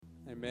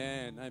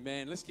Amen.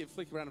 Amen. Let's give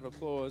Flick a round of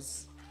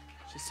applause.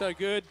 She's so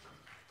good.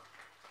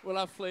 We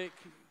love Flick.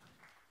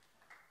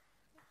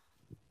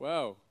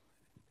 Wow.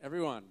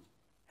 Everyone.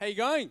 How you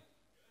going?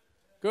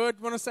 Good.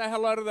 Want to say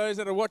hello to those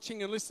that are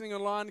watching and listening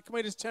online. Can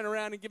we just turn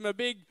around and give them a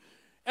big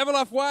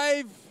Everlife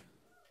wave?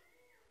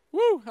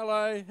 Woo.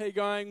 Hello. How you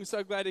going? We're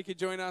so glad you could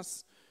join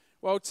us.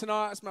 Well,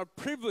 tonight it's my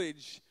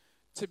privilege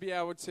to be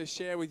able to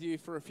share with you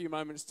for a few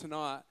moments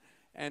tonight.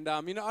 And,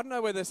 I don't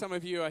know whether some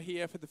of you are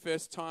here for the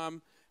first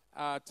time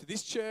to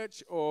this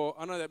church, or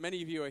I know that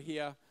many of you are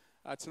here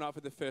tonight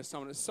for the first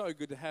time. And it's so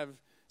good to have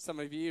some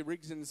of you.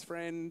 Rigson's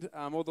friend,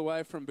 all the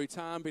way from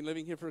Bhutan, been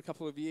living here for a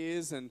couple of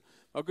years. And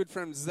my good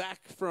friend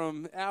Zach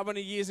from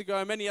Albany years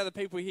ago. Many other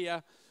people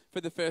here for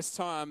the first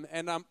time.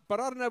 And but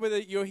I don't know whether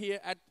you're here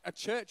at a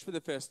church for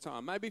the first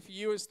time. Maybe for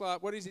you it's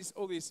like, what is this,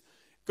 all this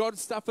God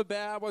stuff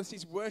about? What's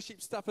this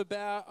worship stuff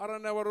about? I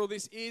don't know what all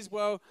this is.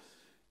 Well,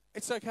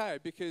 it's okay,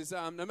 because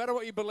no matter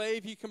what you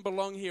believe, you can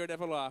belong here at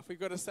Everlife. We've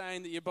got a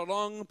saying that you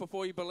belong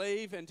before you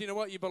believe. And do you know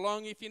what? You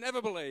belong if you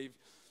never believe.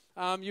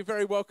 You're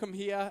very welcome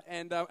here,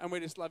 and we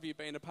just love you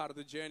being a part of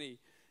the journey.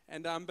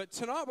 And but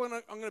tonight what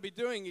I'm going to be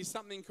doing is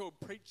something called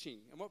preaching.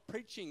 And what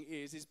preaching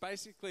is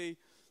basically,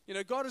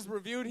 God has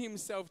revealed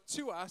himself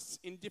to us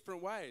in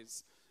different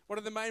ways. One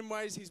of the main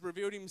ways he's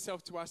revealed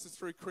himself to us is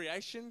through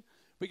creation.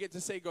 We get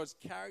to see God's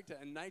character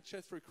and nature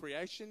through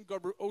creation.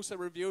 God also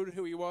revealed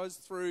who he was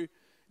through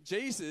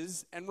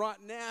Jesus. And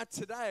right now,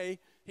 today,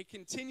 he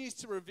continues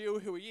to reveal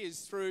who he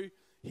is through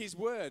his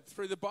word,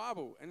 through the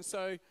Bible. And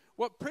so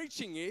what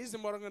preaching is,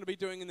 and what I'm going to be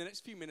doing in the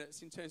next few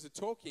minutes in terms of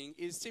talking,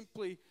 is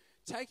simply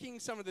taking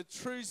some of the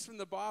truths from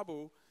the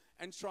Bible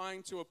and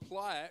trying to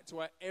apply it to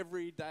our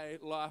everyday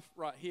life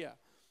right here.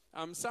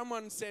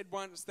 Someone said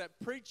once that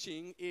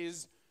preaching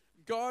is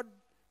God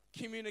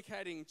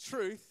communicating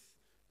truth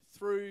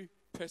through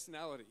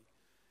personality.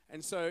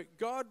 And so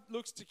God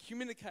looks to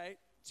communicate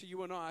to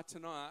you and I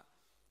tonight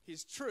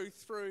his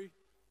truth through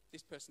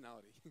this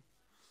personality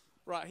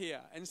right here.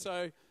 And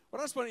so what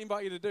I just want to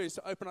invite you to do is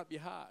to open up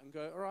your heart and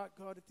go, all right,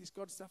 God, if this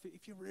God stuff,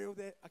 if you're real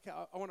there, okay,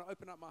 I want to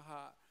open up my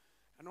heart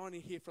and I want to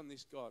hear from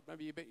this God.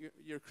 Maybe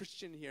you're a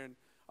Christian here, and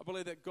I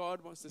believe that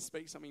God wants to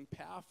speak something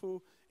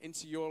powerful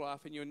into your life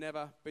and you'll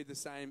never be the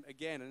same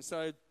again. And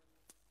so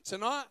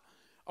tonight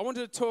I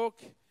wanted to talk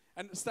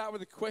and start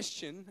with a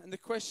question, and the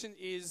question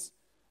is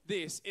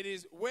this. It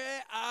is,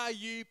 where are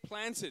you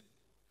planted?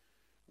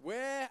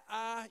 Where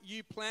are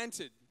you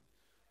planted?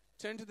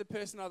 Turn to the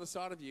person on the other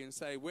side of you and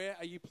say, where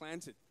are you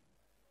planted?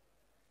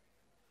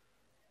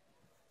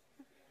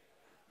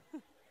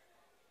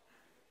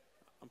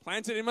 I'm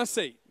planted in my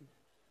seat.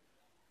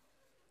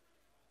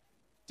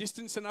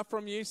 Distance enough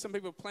from you. Some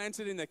people are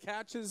planted in their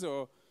couches,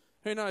 or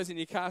who knows, in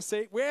your car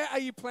seat. Where are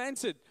you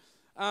planted?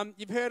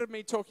 You've heard of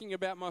me talking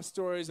about my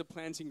stories of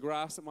planting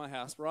grass at my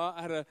house,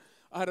 right?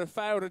 I had a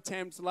failed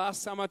attempt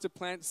last summer to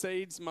plant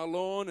seeds in my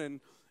lawn, and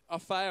I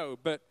failed.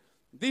 But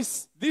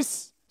this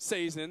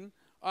season,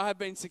 I have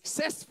been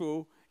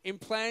successful in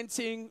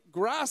planting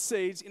grass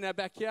seeds in our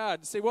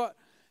backyard. See, what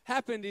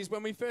happened is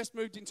when we first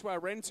moved into our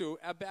rental,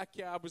 our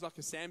backyard was like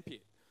a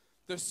sandpit.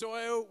 The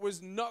soil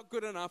was not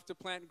good enough to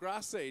plant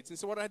grass seeds. And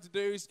so what I had to do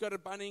is go to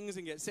Bunnings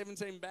and get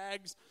 17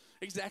 bags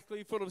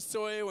exactly full of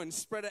soil and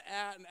spread it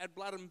out and add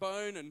blood and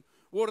bone and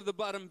water the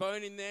blood and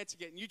bone in there to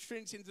get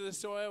nutrients into the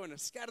soil, and I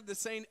scattered the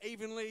seed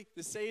evenly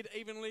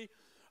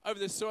over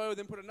the soil,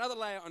 then put another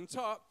layer on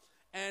top.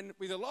 And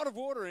with a lot of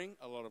watering,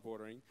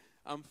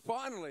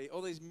 finally,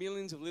 all these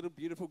millions of little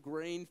beautiful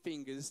green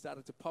fingers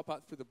started to pop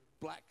up through the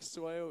black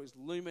soil. It was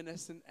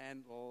luminescent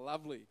and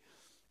lovely.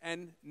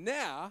 And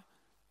now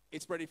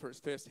it's ready for its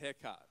first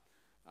haircut.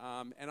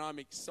 And I'm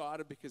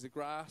excited because the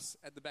grass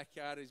at the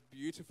backyard is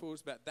beautiful.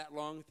 It's about that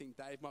long. I think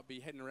Dave might be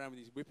heading around with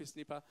his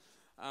whippersnipper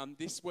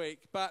this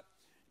week. But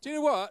do you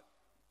know what?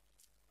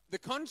 The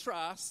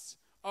contrast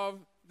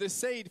of the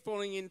seed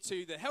falling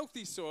into the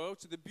healthy soil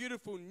to the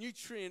beautiful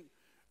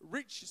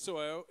nutrient-rich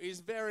soil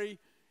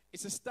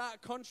it's a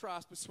stark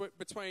contrast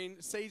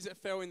between seeds that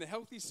fell in the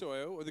healthy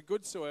soil or the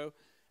good soil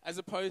as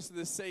opposed to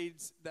the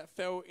seeds that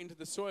fell into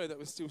the soil that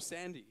was still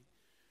sandy,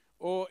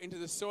 or into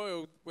the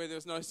soil where there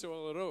was no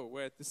soil at all,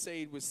 where the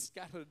seed was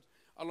scattered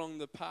along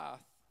the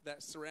path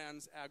that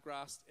surrounds our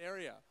grassed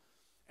area.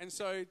 And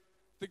so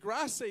the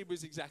grass seed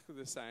was exactly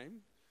the same.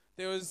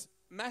 There was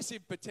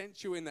massive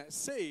potential in that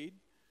seed,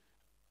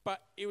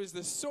 but it was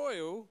the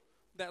soil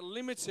that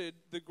limited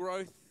the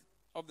growth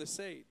of the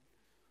seed.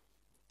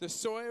 The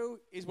soil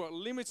is what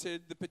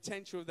limited the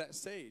potential of that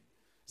seed.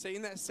 See,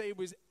 in that seed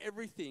was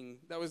everything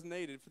that was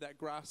needed for that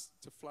grass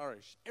to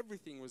flourish.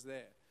 Everything was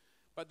there.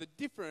 But the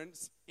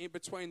difference in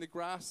between the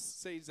grass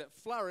seeds that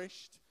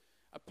flourished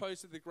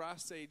opposed to the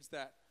grass seeds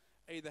that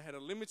either had a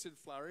limited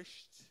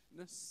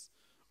flourishedness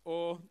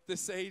or the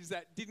seeds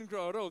that didn't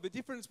grow at all, the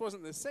difference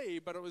wasn't the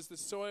seed, but it was the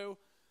soil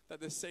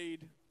that the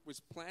seed was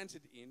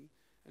planted in.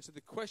 And so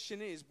the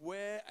question is,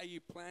 where are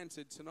you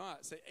planted tonight?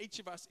 So each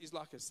of us is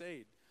like a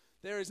seed.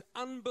 There is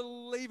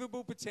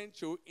unbelievable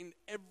potential in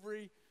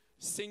every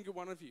single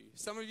one of you.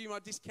 Some of you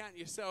might discount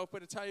yourself,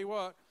 but I tell you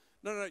what,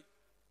 no,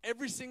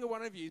 every single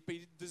one of you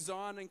be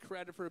designed and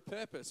created for a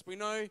purpose. We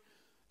know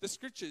the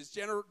scriptures.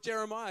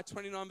 Jeremiah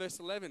 29 verse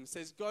 11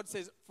 says, God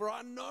says, for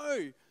I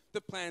know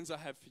the plans I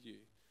have for you.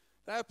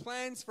 They are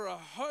plans for a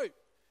hope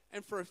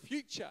and for a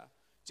future.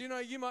 Do you know,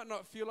 you might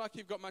not feel like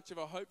you've got much of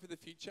a hope for the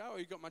future or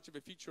you've got much of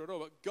a future at all,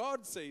 but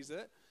God sees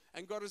it,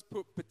 and God has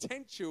put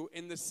potential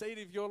in the seed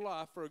of your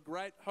life for a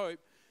great hope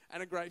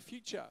and a great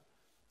future.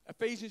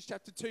 Ephesians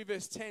chapter 2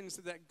 verse 10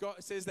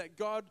 says that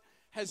God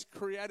has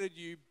created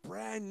you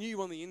brand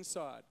new on the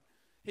inside.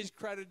 He's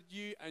created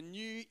you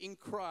anew in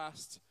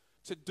Christ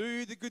to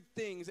do the good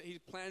things that He's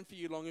planned for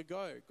you long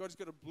ago. God's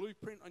got a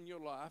blueprint on your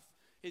life.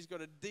 He's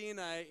got a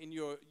DNA in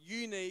your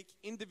unique,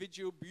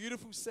 individual,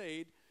 beautiful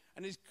seed,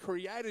 and He's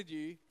created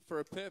you for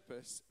a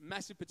purpose,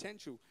 massive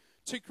potential.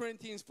 2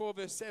 Corinthians 4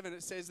 verse 7,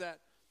 it says that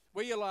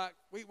we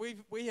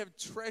have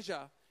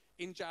treasure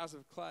in jars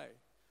of clay.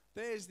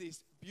 There's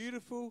this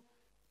beautiful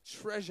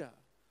treasure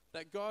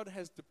that God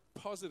has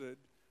deposited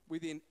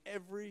within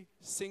every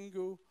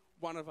single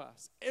one of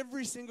us.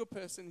 Every single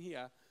person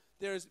here,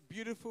 there is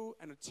beautiful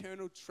and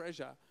eternal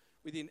treasure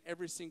within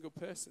every single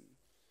person.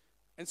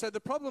 And so the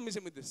problem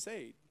isn't with the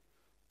seed.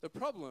 The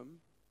problem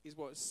is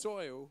what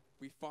soil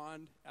we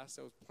find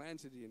ourselves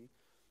planted in.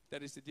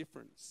 That is the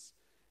difference.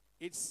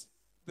 It's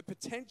the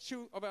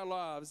potential of our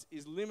lives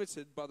is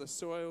limited by the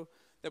soil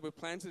that we're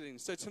planted in.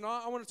 So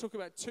tonight I want to talk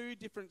about two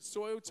different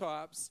soil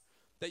types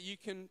that you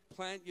can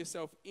plant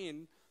yourself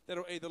in that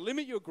will either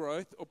limit your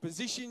growth or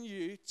position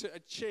you to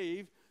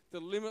achieve the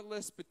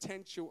limitless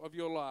potential of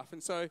your life.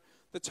 And so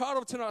the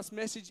title of tonight's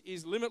message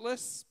is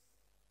Limitless.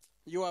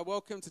 You are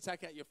welcome to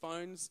take out your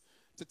phones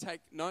to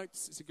take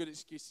notes. It's a good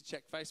excuse to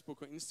check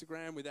Facebook or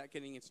Instagram without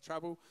getting into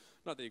trouble.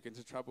 Not that you get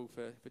into trouble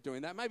for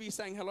doing that. Maybe you're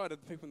saying hello to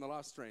the people in the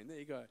live stream. There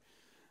you go.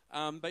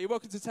 But you're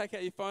welcome to take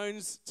out your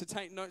phones to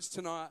take notes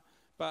tonight.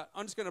 But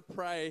I'm just going to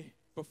pray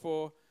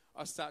before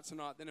I start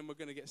tonight, then we're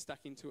going to get stuck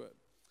into it.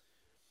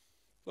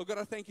 Lord God,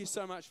 I thank you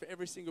so much for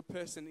every single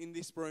person in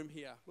this room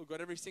here. Lord God,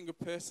 every single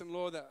person,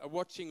 Lord, that are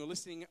watching or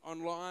listening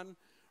online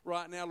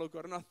right now, Lord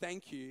God, and I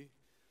thank you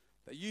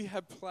that you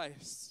have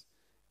placed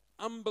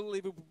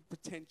unbelievable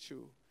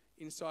potential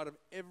inside of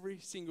every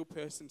single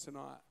person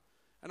tonight.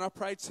 And I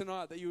pray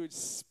tonight that you would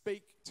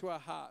speak to our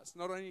hearts,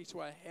 not only to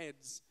our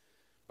heads,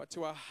 but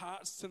to our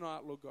hearts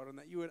tonight, Lord God, and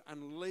that you would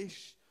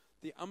unleash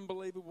the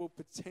unbelievable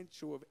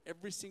potential of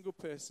every single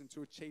person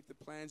to achieve the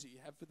plans that you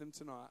have for them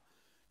tonight.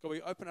 God,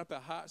 we open up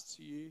our hearts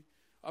to you.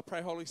 I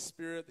pray, Holy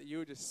Spirit, that you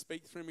would just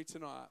speak through me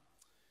tonight.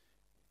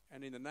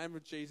 And in the name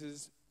of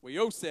Jesus, we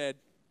all said,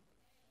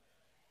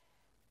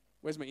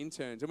 where's my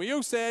interns? And we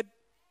all said,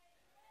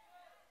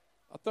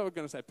 I thought we were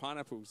going to say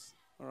pineapples.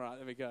 All right,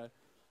 there we go.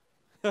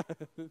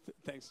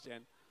 Thanks,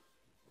 Jen.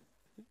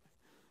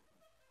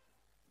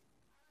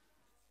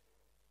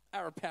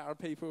 Our power,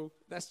 people.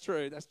 That's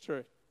true, that's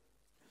true.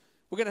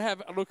 We're going to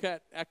have a look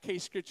at our key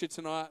scripture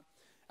tonight.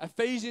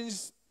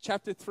 Ephesians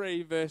chapter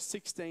 3, verse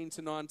 16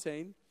 to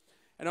 19.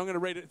 And I'm going to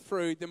read it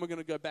through, then we're going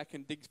to go back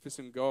and dig for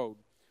some gold.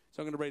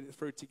 So I'm going to read it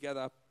through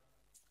together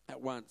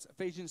at once.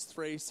 Ephesians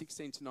 3,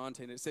 16 to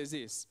 19. It says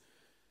this.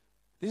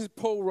 This is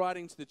Paul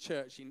writing to the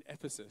church in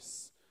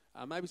Ephesus.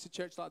 Maybe it's a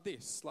church like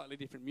this, slightly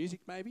different music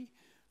maybe.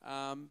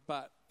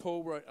 But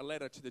Paul wrote a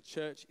letter to the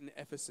church in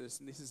Ephesus,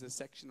 and this is a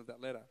section of that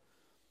letter.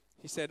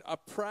 He said, I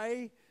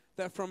pray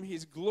that from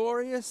his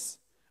glorious,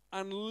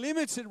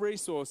 unlimited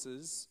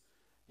resources,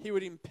 he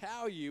would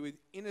empower you with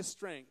inner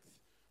strength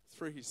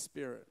through his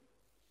Spirit.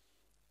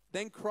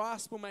 Then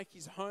Christ will make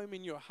his home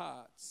in your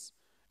hearts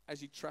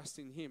as you trust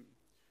in him.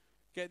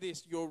 Get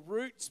this, your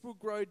roots will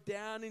grow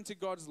down into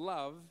God's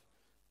love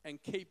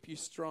and keep you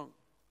strong.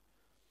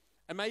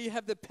 And may you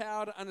have the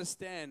power to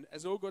understand,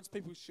 as all God's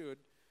people should,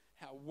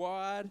 how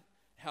wide,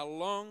 how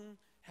long,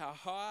 how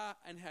high,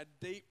 and how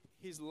deep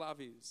his love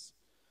is.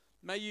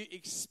 May you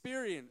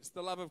experience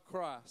the love of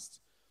Christ,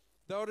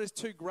 though it is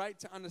too great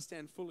to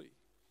understand fully.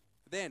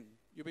 Then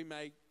you'll be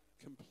made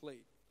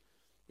complete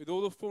with all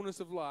the fullness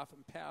of life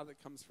and power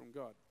that comes from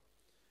God.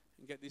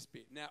 And get this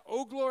bit. Now,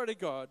 all glory to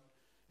God,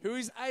 who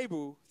is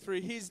able,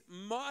 through his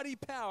mighty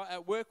power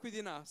at work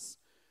within us,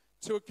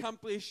 to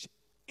accomplish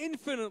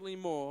infinitely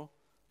more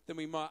than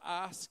we might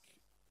ask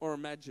or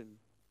imagine.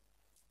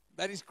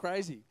 That is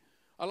crazy.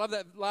 I love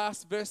that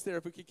last verse there,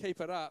 if we could keep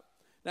it up.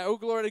 Now, all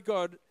glory to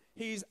God,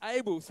 he is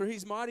able, through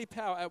his mighty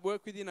power at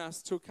work within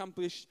us, to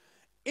accomplish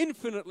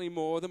infinitely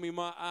more than we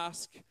might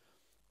ask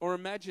or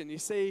imagine. You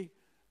see,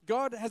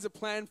 God has a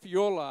plan for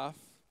your life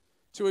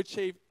to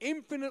achieve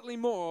infinitely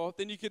more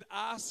than you could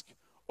ask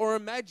or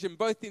imagine,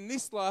 both in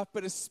this life,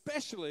 but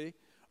especially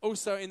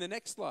also in the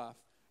next life.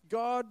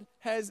 God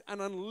has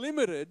an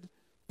unlimited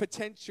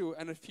potential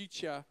and a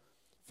future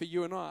for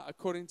you and I,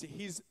 according to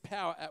his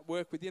power at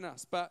work within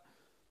us. But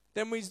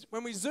then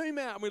when we zoom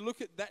out and we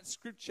look at that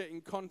scripture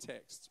in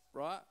context,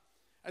 right?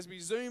 As we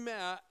zoom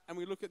out and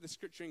we look at the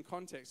scripture in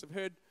context, I've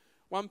heard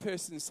one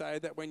person say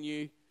that when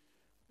you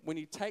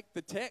take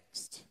the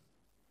text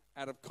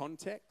out of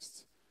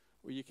context,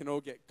 well, you can all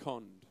get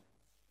conned.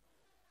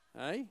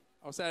 Hey?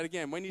 I'll say it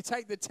again. When you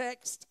take the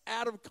text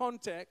out of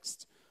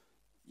context,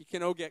 you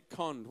can all get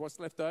conned. What's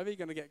left over, you're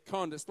going to get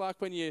conned. It's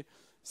like when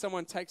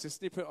someone takes a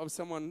snippet of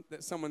someone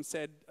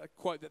said, a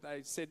quote that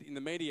they said in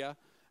the media,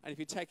 and if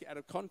you take it out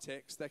of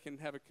context, they can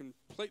have a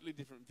completely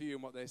different view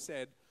on what they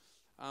said.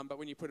 But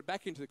when you put it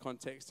back into the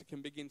context, it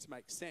can begin to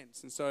make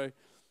sense. And so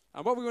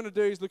what we're going to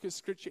do is look at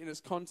Scripture in its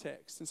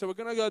context. And so we're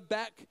going to go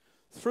back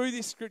through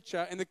this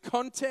Scripture in the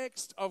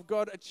context of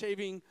God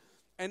achieving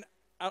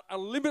a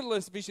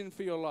limitless vision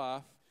for your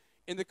life,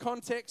 in the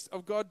context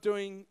of God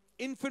doing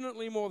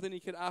infinitely more than you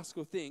could ask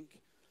or think.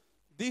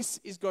 This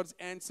is God's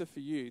answer for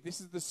you. This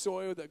is the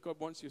soil that God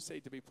wants your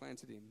seed to be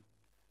planted in.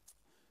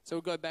 So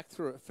we'll go back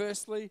through it.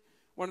 Firstly,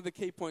 one of the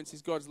key points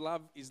is God's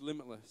love is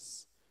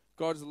limitless.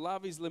 God's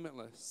love is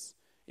limitless.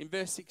 In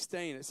verse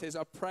 16, it says,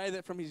 I pray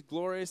that from his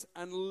glorious,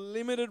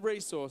 unlimited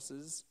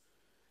resources,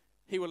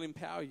 he will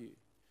empower you.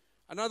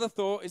 Another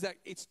thought is that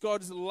it's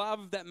God's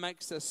love that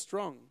makes us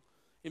strong.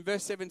 In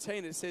verse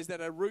 17, it says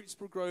that our roots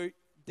will grow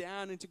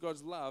down into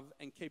God's love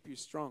and keep you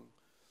strong.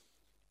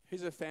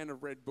 Who's a fan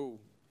of Red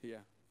Bull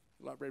here?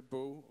 Like Red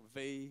Bull,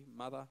 V,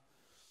 Mother.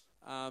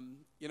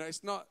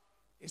 It's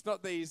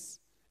not these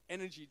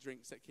energy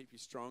drinks that keep you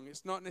strong.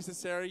 It's not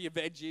necessarily your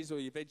veggies or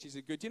your veggies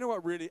are good. Do you know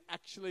what really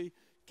actually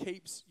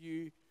keeps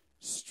you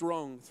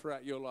strong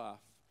throughout your life?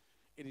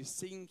 It is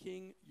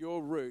sinking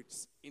your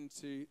roots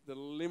into the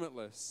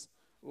limitless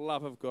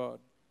love of God.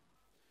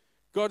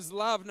 God's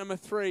love, number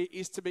 3,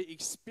 is to be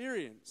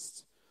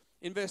experienced.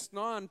 In verse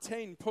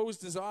 19, Paul's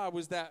desire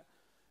was that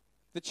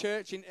the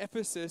church in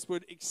Ephesus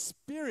would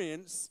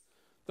experience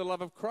the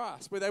love of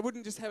Christ, where they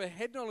wouldn't just have a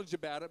head knowledge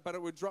about it, but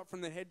it would drop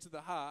from the head to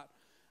the heart,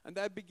 and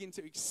they'd begin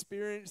to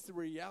experience the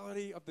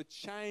reality of the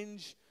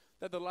change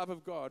that the love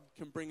of God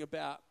can bring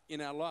about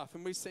in our life.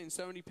 And we've seen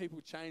so many people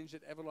change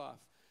at Everlife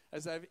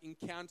as they've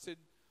encountered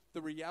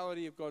the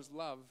reality of God's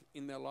love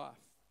in their life.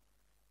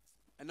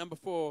 And number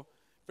 4,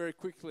 very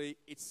quickly,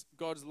 it's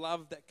God's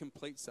love that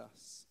completes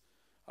us.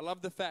 I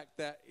love the fact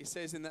that it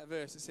says in that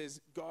verse, it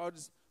says,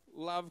 God's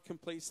love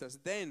completes us.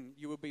 Then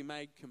you will be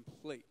made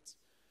complete.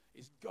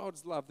 It's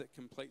God's love that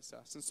completes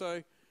us. And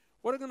so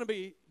what I'm going to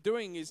be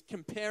doing is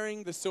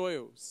comparing the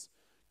soils.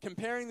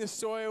 Comparing the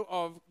soil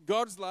of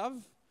God's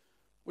love,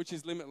 which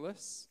is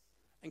limitless,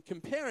 and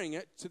comparing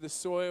it to the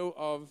soil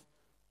of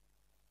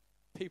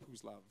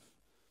people's love,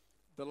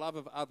 the love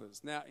of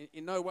others. Now,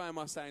 in no way am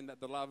I saying that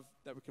the love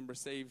that we can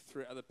receive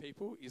through other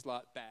people is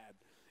like bad.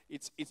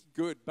 It's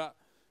good. But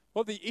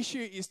what the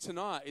issue is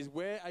tonight is,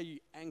 where are you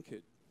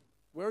anchored?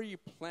 Where are you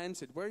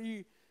planted? Where are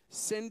you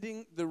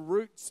sending the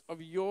roots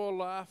of your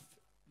life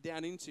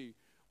down into?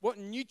 What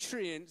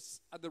nutrients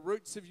are the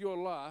roots of your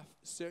life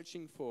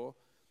searching for?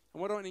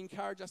 And what I want to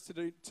encourage us to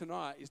do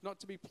tonight is not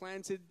to be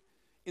planted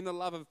in the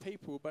love of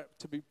people, but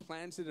to be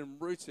planted and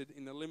rooted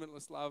in the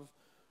limitless love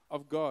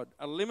of God.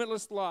 A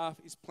limitless life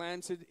is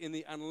planted in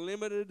the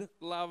unlimited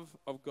love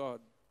of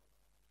God.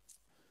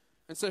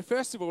 And so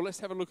first of all, let's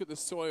have a look at the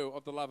soil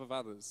of the love of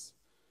others.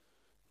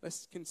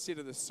 Let's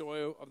consider the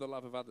soil of the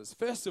love of others.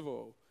 First of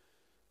all,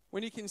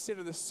 when you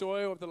consider the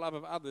soil of the love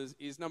of others,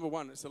 is number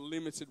 1, it's a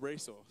limited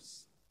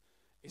resource.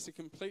 It's a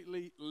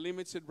completely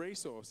limited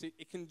resource.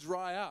 It can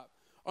dry up.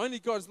 Only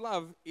God's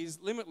love is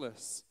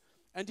limitless.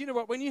 And do you know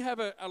what? When you have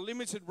a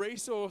limited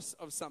resource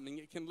of something,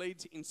 it can lead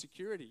to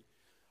insecurity.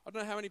 I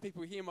don't know how many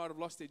people here might have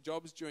lost their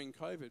jobs during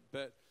COVID,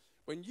 but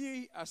when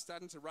you are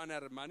starting to run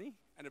out of money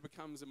and it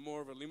becomes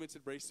more of a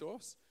limited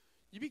resource,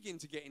 you begin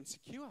to get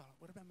insecure.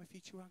 What about my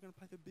future? How am I going to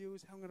pay the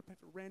bills? How am I going to pay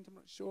for rent? I'm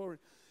not sure. And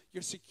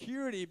your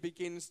security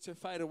begins to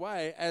fade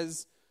away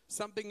as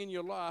something in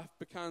your life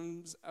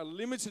becomes a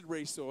limited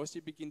resource.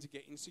 You begin to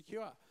get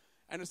insecure.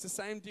 And it's the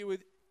same deal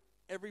with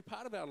every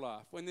part of our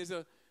life. When there's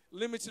a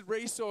limited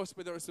resource,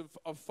 whether it's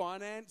of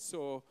finance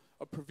or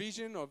of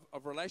provision,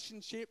 of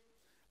relationship,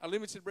 a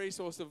limited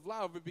resource of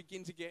love, we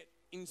begin to get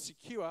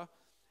insecure.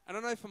 And I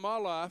know for my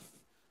life,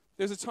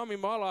 there's a time in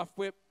my life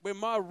where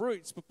my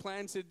roots were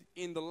planted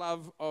in the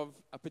love of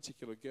a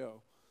particular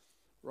girl,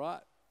 right?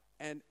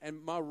 And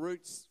my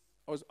roots,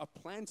 I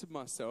planted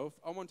myself.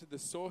 I wanted the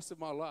source of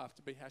my life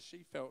to be how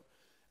she felt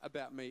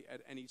about me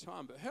at any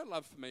time. But her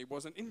love for me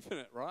wasn't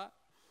infinite, right?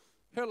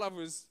 Her love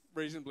was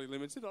reasonably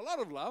limited. A lot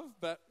of love,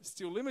 but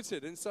still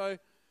limited. And so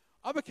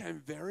I became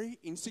very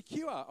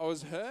insecure. I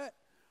was hurt.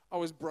 I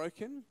was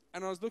broken.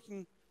 And I was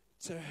looking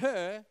to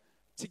her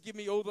to give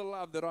me all the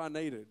love that I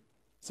needed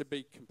to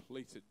be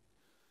completed.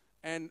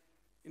 And,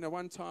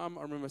 one time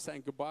I remember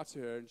saying goodbye to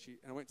her, and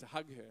I went to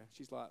hug her.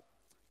 She's like,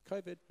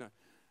 COVID? No.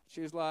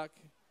 She was like,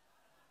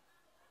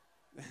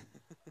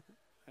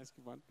 that's a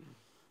good one.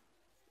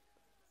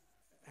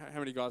 How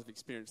many guys have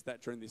experienced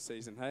that during this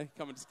season, hey?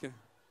 Come on, just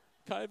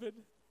COVID,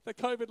 the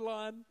COVID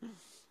line.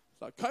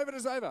 It's like, COVID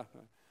is over.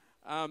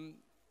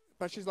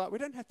 But she's like, we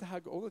don't have to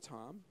hug all the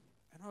time.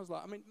 And I was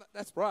like,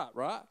 that's right?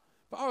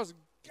 But I was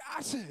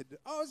gutted.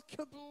 I was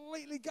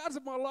completely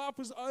gutted. My life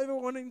was over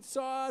on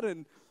inside,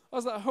 and I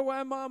was like, who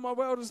am I? My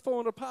world has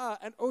fallen apart.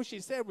 And all she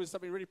said was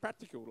something really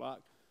practical, like,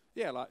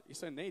 you're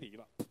so needy.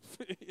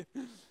 Like,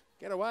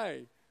 get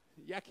away.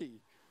 Yucky.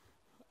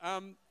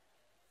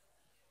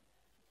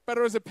 But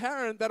it was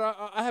apparent that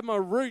I had my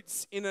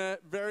roots in a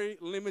very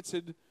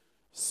limited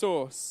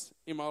source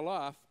in my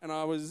life, and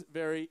I was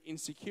very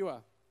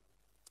insecure.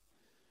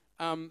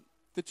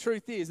 The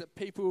truth is that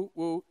people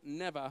will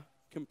never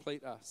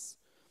complete us.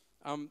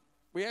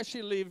 We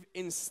actually live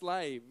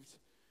enslaved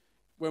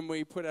when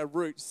we put our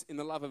roots in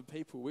the love of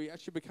people. We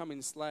actually become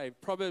enslaved.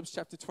 Proverbs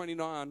chapter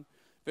 29,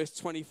 verse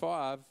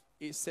 25,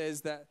 it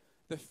says that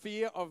the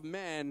fear of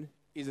man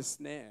is a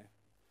snare.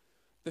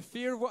 The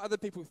fear of what other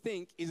people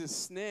think is a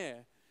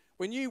snare.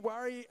 When you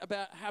worry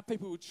about how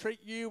people will treat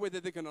you, whether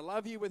they're going to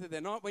love you, whether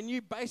they're not, when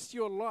you base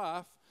your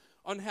life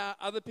on how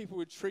other people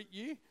would treat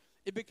you,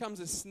 it becomes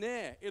a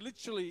snare. It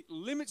literally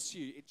limits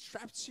you. It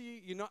traps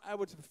you. You're not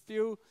able to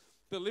fulfill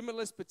the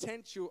limitless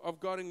potential of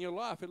God in your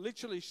life. It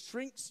literally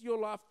shrinks your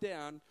life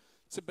down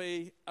to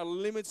be a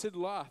limited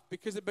life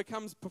because it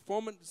becomes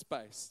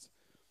performance-based.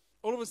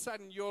 All of a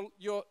sudden,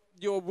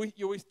 you're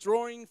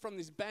withdrawing from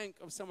this bank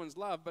of someone's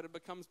love, but it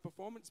becomes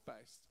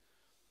performance-based.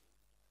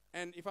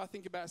 And if I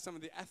think about some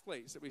of the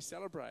athletes that we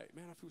celebrate,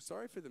 man, I feel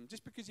sorry for them.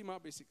 Just because you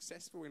might be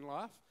successful in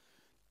life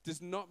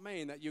does not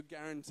mean that you're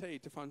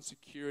guaranteed to find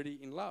security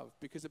in love,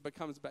 because it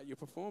becomes about your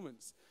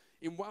performance.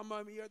 In one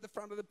moment, you're at the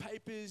front of the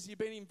papers, you've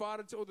been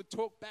invited to all the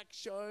talk-back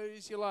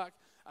shows, you're like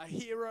a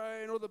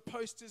hero, and all the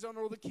posters on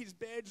all the kids'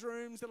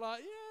 bedrooms, they're like,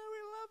 yeah, we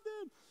love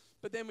them.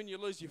 But then when you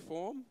lose your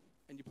form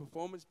and your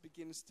performance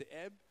begins to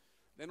ebb,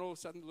 then all of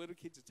a sudden the little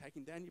kids are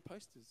taking down your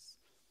posters.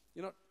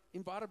 You're not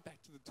invited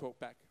back to the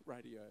talk-back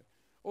radio.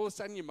 All of a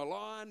sudden you're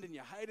maligned and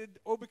you're hated,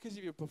 all because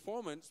of your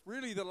performance.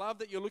 Really, the love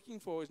that you're looking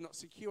for is not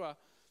secure.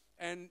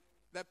 And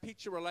that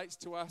picture relates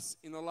to us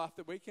in the life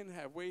that we can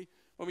have. When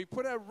we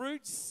put our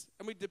roots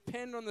and we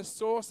depend on the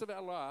source of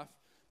our life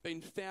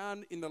being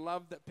found in the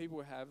love that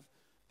people have,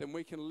 then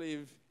we can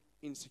live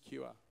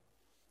insecure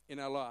in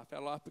our life.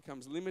 Our life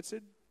becomes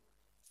limited.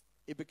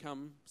 It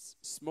becomes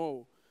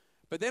small.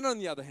 But then on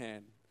the other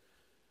hand,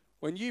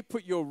 when you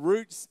put your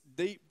roots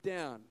deep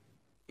down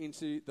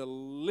into the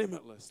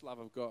limitless love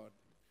of God,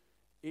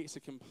 it's a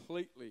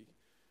completely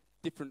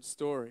different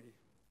story.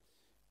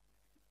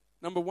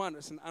 Number one,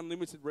 it's an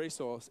unlimited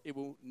resource. It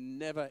will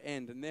never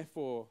end. And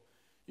therefore,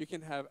 you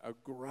can have a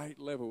great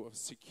level of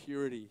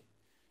security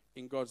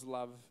in God's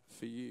love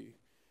for you.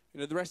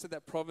 You know, the rest of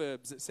that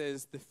Proverbs, it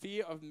says, the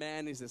fear of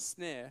man is a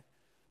snare,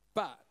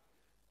 but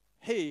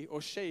he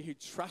or she who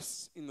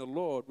trusts in the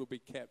Lord will be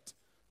kept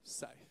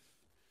safe.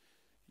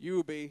 You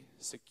will be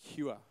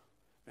secure.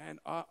 Man,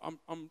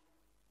 I'm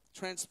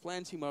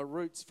transplanting my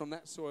roots from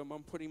that soil.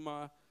 I'm putting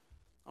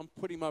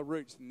my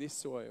roots in this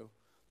soil.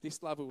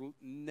 This love will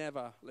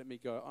never let me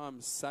go.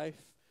 I'm safe.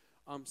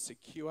 I'm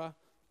secure.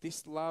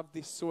 This love,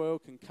 this soil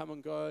can come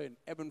and go and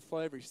ebb and flow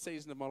every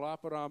season of my life,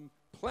 but I'm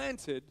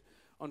planted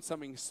on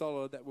something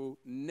solid that will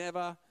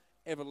never,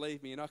 ever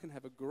leave me, and I can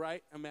have a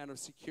great amount of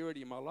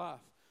security in my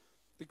life.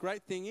 The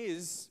great thing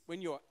is,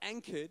 when you're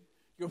anchored,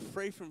 you're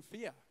free from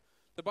fear.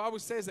 The Bible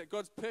says that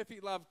God's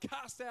perfect love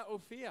casts out all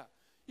fear.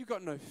 You've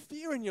got no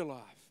fear in your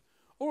life.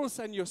 All of a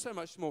sudden, you're so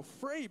much more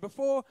free.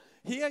 Before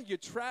here, you're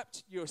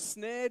trapped, you're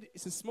snared.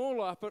 It's a small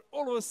life, but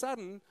all of a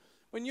sudden,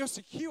 when you're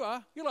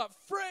secure, you're like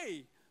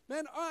free.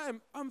 Man,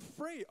 I'm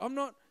free. I'm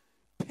not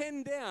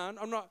penned down.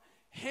 I'm not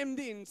hemmed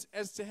in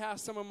as to how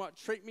someone might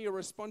treat me or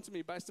respond to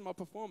me based on my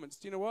performance.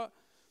 Do you know what?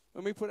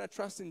 When we put our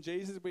trust in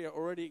Jesus, we are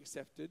already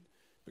accepted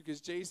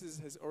because Jesus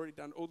has already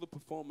done all the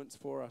performance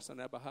for us on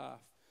our behalf.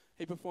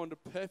 He performed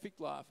a perfect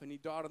life, and he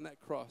died on that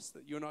cross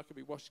that you and I could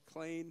be washed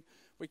clean.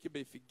 We could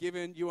be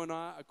forgiven. You and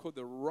I are called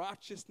the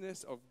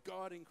righteousness of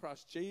God in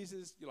Christ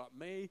Jesus. You're like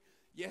me.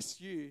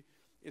 Yes, you.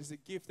 It is a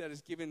gift that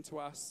is given to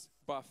us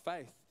by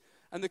faith.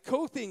 And the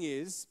cool thing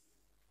is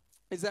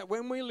that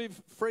when we live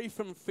free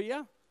from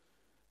fear,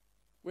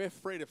 we're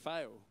free to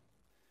fail.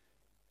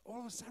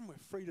 All of a sudden, we're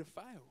free to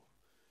fail.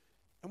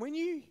 And when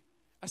you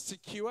are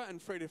secure and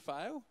free to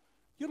fail,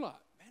 you're like,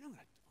 man,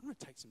 I'm going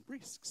to take some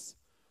risks.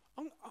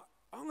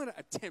 I'm going to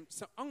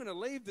attempt, I'm going to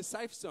leave the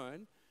safe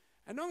zone,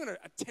 and I'm going to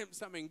attempt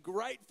something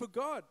great for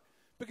God.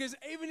 Because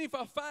even if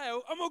I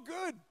fail, I'm all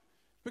good.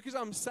 Because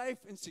I'm safe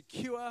and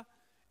secure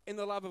in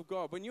the love of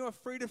God. When you are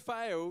free to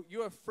fail,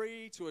 you are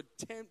free to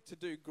attempt to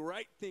do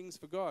great things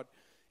for God.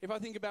 If I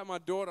think about my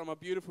daughter, my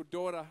beautiful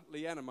daughter,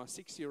 Leanna, my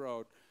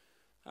 6-year-old,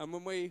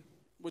 when we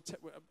were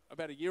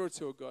about a year or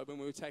two ago, when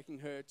we were taking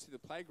her to the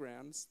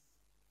playgrounds,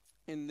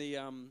 in the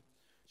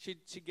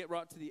she'd get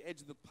right to the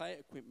edge of the play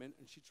equipment,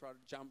 and she'd try to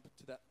jump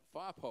to that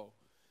fire pole,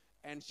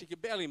 and she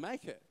could barely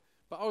make it.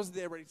 But I was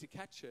there ready to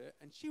catch her,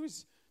 and she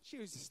was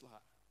just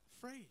like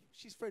free.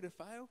 She's free to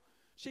fail.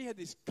 She had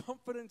this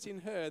confidence in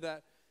her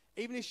that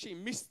even if she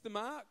missed the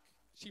mark,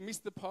 she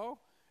missed the pole,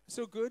 it's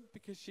all good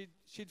because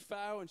she'd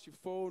fail and she'd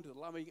fall into the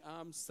loving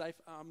arms, safe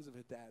arms of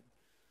her dad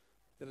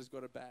that has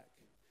got her back.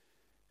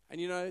 And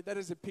you know, that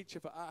is a picture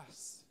for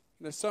us.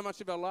 You know, so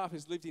much of our life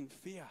is lived in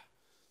fear.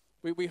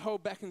 We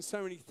hold back in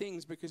so many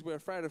things because we're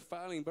afraid of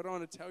failing. But I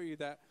want to tell you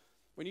that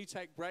when you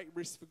take great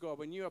risks for God,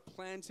 when you are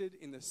planted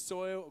in the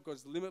soil of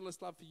God's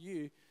limitless love for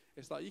you,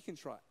 it's like you can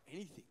try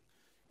anything.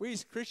 We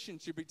as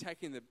Christians should be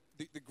taking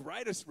the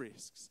greatest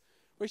risks.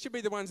 We should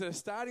be the ones that are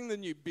starting the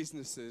new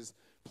businesses,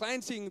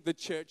 planting the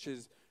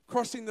churches,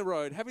 crossing the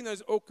road, having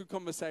those awkward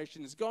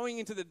conversations, going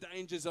into the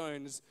danger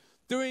zones,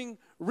 doing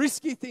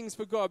risky things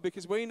for God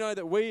because we know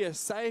that we are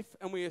safe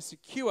and we are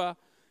secure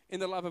in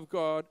the love of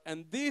God.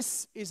 And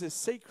this is a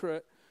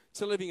secret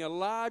to living a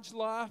large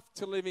life,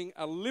 to living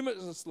a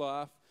limitless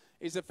life,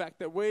 is the fact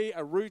that we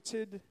are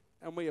rooted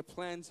and we are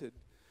planted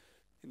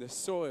in the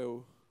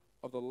soil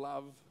of the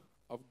love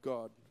of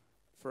God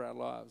for our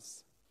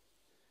lives.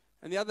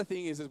 And the other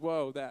thing is as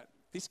well that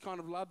this kind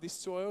of love, this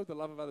soil, the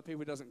love of other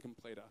people, doesn't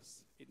complete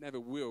us. It never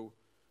will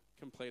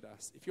complete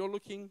us. If you're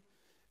looking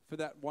for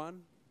that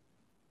one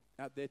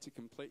out there to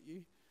complete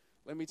you,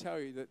 let me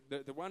tell you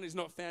that the one is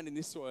not found in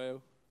this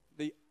soil.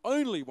 The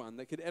only one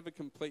that could ever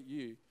complete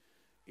you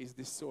is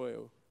this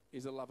soil,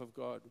 is the love of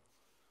God.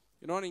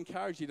 And I want to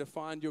encourage you to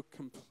find your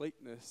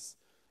completeness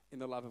in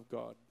the love of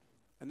God.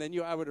 And then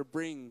you're able to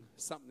bring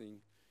something.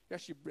 You're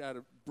actually able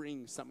to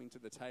bring something to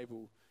the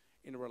table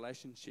in a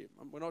relationship.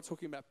 We're not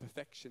talking about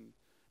perfection,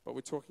 but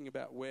we're talking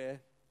about where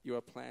you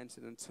are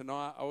planted. And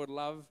tonight, I would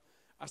love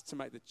us to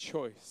make the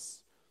choice.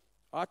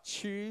 I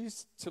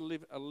choose to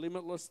live a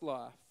limitless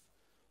life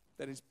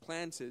that is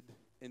planted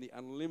in the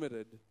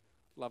unlimited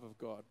love of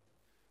God.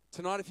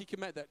 Tonight, if you can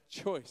make that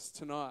choice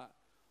tonight,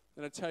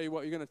 then I tell you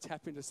what, you're going to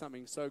tap into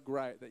something so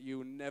great that you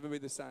will never be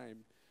the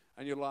same,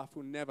 and your life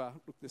will never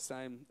look the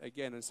same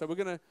again. And so we're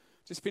going to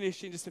just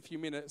finish in just a few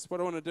minutes. What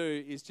I want to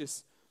do is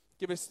just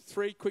give us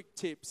 3 quick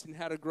tips in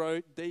how to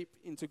grow deep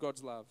into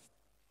God's love.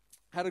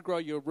 How to grow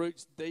your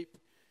roots deep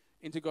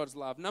into God's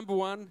love. Number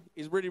 1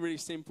 is really, really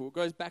simple. It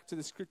goes back to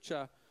the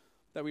scripture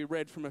that we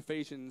read from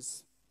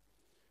Ephesians,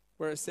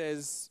 where it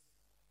says,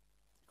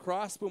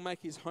 Christ will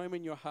make his home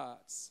in your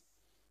hearts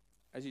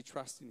as you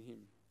trust in him.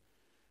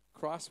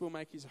 Christ will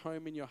make his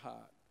home in your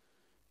heart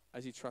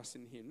as you trust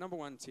in him. Number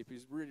 1 tip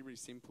is really, really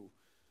simple,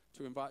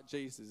 to invite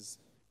Jesus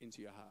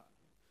into your heart.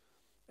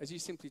 As you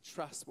simply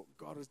trust what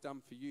God has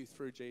done for you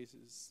through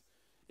Jesus,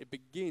 it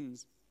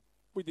begins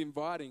with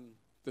inviting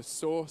the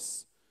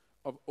source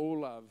of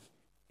all love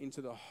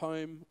into the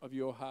home of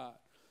your heart.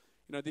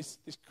 You know, this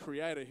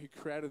creator who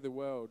created the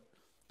world,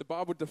 the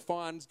Bible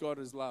defines God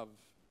as love.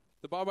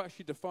 The Bible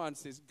actually defines,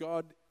 says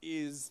God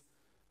is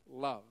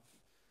love.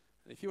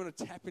 And if you want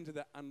to tap into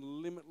that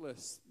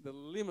the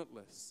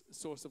limitless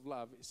source of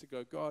love, is to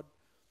go, God,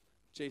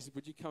 Jesus,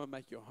 would you come and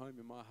make your home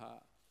in my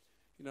heart?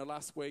 You know,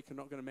 last week, I'm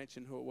not going to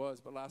mention who it was,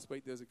 but last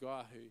week there was a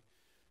guy who,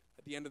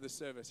 at the end of the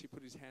service, he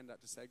put his hand up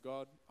to say,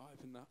 God,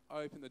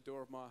 open the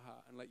door of my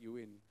heart and let you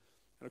in.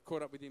 And I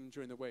caught up with him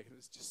during the week, and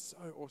it's just so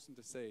awesome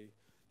to see.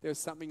 There was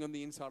something on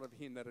the inside of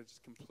him that had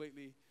just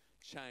completely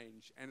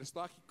changed. And it's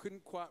like he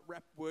couldn't quite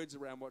wrap words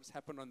around what's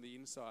happened on the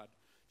inside,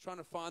 trying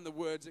to find the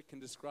words that can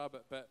describe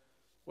it. But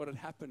what had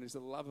happened is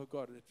the love of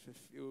God had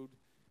fulfilled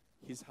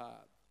his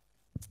heart.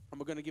 And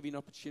we're going to give you an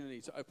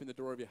opportunity to open the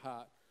door of your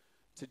heart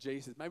to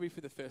Jesus, maybe for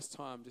the first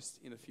time, just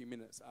in a few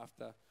minutes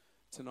after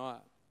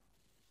tonight.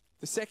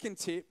 The second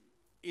tip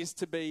is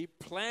to be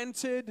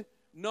planted,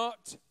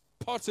 not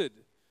potted.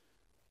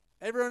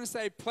 Everyone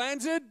say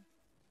planted,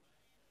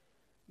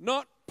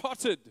 not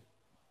potted.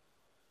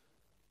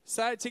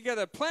 Say it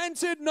together.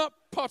 Planted, not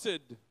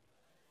potted.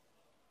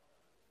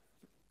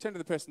 Turn to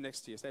the person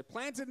next to you. Say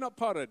planted, not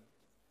potted.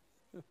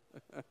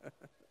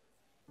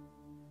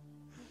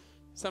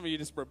 Some of you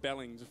just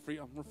rebelling.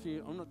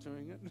 I'm not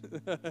doing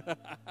it.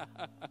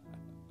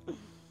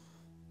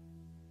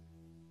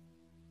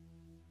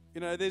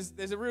 You know,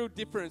 there's a real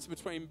difference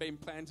between being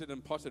planted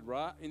and potted,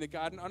 right? In the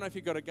garden. I don't know if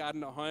you've got a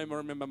garden at home. I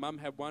remember Mum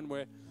had one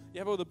where you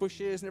have all the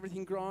bushes and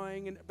everything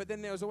growing, but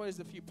then there was always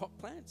a few pot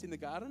plants in the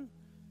garden.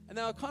 And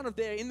they were kind of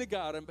there in the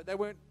garden, but they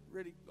weren't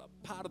really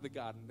part of the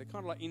garden. They're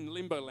kind of like in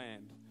limbo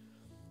land.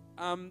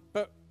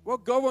 But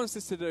what God wants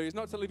us to do is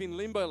not to live in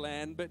limbo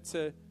land, but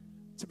to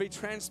be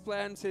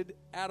transplanted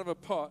out of a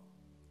pot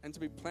and to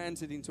be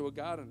planted into a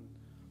garden.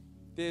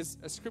 There's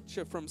a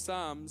scripture from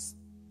Psalms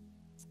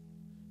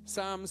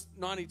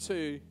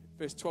 92,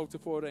 verse 12 to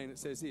 14. It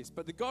says this,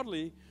 but the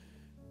godly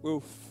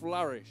will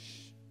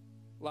flourish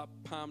like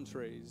palm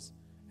trees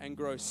and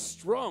grow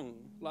strong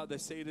like the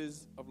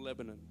cedars of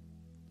Lebanon.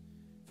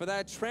 For they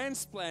are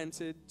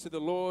transplanted to the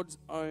Lord's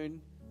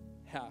own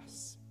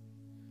house.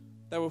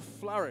 They will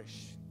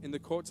flourish in the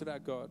courts of our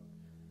God.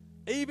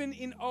 Even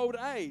in old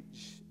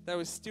age, they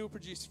will still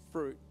produce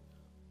fruit.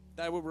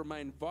 They will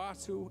remain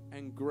vital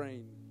and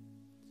green.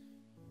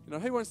 You know,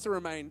 who wants to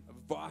remain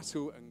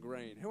vital and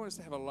green? Who wants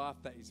to have a life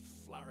that is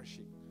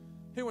flourishing?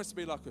 Who wants to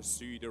be like a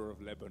cedar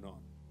of Lebanon?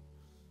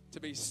 To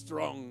be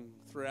strong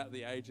throughout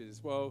the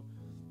ages? Well,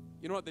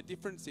 you know what the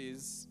difference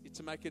is? It's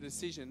to make a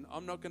decision.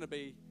 I'm not going to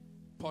be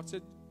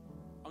potted.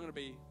 I'm going to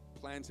be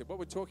planted. What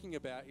we're talking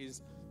about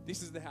is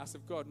this is the house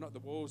of God, not the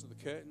walls or the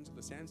curtains or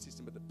the sound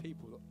system, but the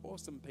people, the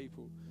awesome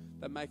people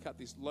that make up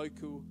this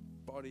local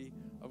body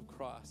of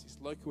Christ, this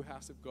local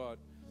house of God.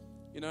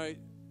 You know,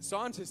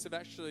 scientists have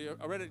actually,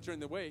 I read it during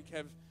the week,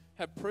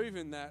 have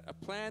proven that a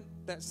plant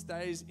that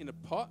stays in a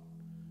pot,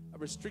 a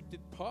restricted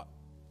pot,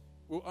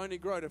 will only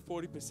grow to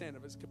 40%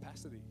 of its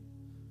capacity.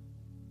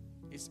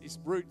 its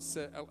roots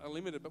are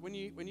limited. But when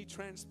you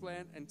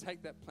transplant and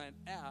take that plant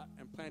out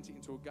and plant it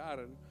into a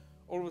garden,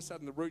 all of a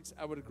sudden the roots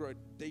are able to grow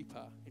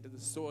deeper into the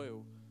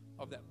soil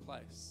of that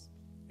place.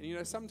 And you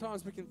know,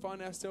 sometimes we can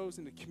find ourselves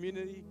in a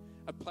community,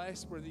 a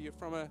place, whether you're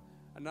from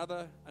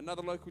another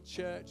local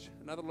church,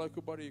 another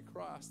local body of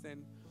Christ,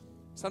 then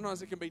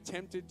sometimes it can be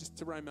tempted just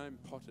to remain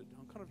potted.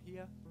 I'm kind of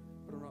here,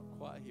 but I'm not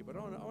quite here. But I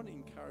want to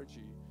encourage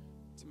you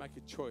to make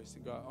a choice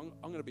and go,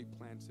 I'm going to be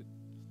planted.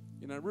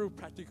 You know, real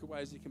practical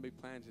ways you can be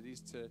planted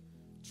is to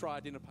try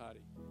a dinner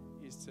party,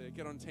 is to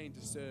get on team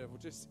to serve, or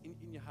just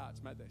in your heart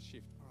to make that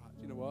shift. All right,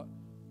 you know what?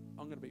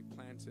 I'm going to be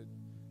planted.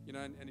 You know,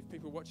 and if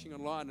people are watching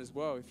online as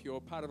well, if you're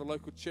part of a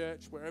local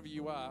church, wherever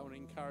you are, I want to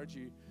encourage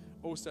you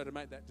also to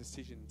make that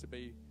decision to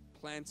be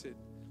planted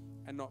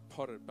and not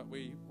potted. But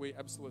we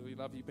absolutely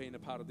love you being a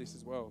part of this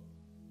as well.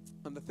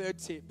 And the third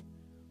tip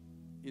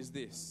is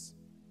this,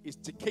 is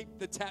to keep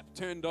the tap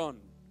turned on.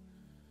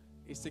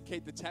 Is to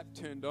keep the tap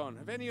turned on.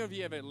 Have any of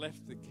you ever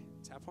left the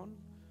tap on?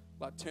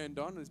 Like turned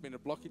on, and there's been a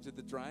blockage of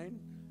the drain,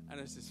 and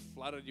it's just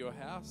flooded your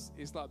house?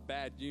 It's like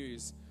bad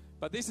news.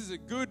 But this is a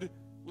good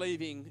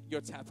leaving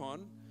your tap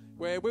on,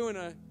 where we want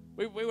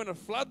to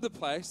flood the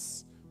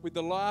place with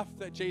the life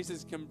that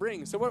Jesus can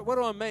bring. So what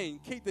do I mean?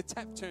 Keep the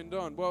tap turned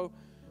on. Well,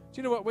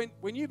 do you know what?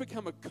 When you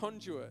become a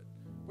conduit,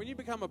 when you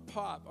become a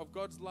pipe of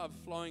God's love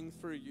flowing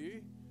through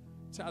you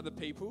to other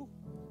people,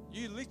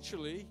 you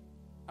literally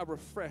are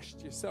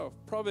refreshed yourself.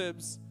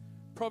 Proverbs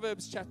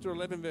chapter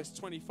 11, verse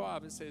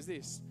 25, it says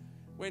this: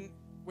 when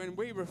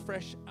we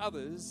refresh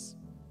others,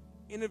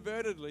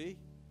 inadvertently,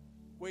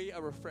 we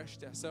are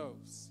refreshed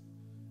ourselves.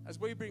 As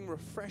we bring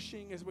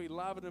refreshing, as we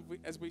love and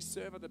as we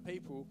serve other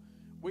people,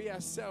 we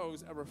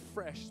ourselves are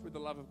refreshed with the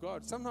love of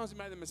God. Sometimes we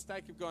make the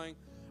mistake of going,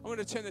 I'm going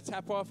to turn the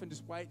tap off and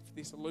just wait for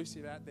this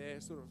elusive out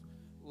there sort of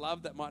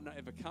love that might not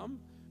ever come.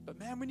 But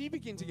man, when you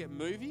begin to get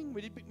moving,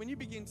 when you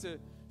begin to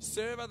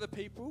serve other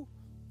people,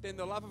 then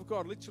the love of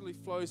God literally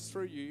flows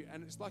through you,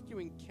 and it's like you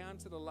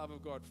encounter the love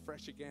of God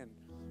fresh again.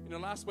 You know,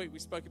 last week we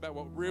spoke about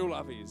what real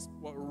love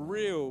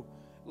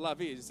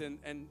is,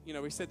 and you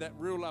know, we said that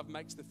real love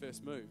makes the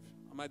first move.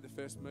 I made the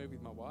first move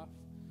with my wife.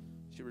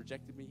 She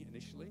rejected me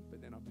initially,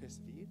 but then I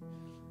persevered.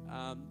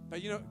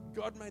 But you know,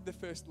 God made the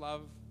first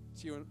love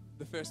to you,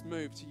 the first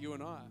move to you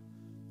and I.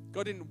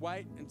 God didn't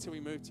wait until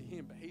we moved to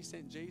Him, but He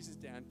sent Jesus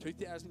down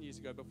 2,000 years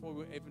ago, before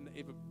we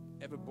were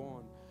ever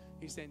born.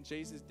 He sent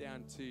Jesus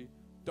down to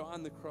die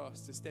on the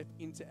cross, to step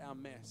into our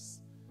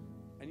mess.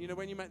 And you know,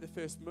 when you make the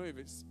first move,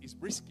 it's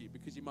risky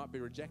because you might be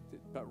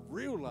rejected. But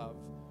real love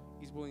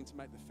is willing to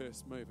make the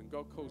first move, and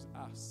God calls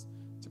us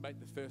to make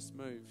the first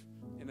move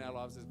in our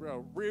lives as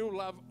well. Real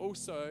love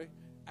also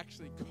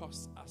actually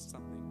costs us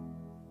something.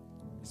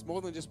 It's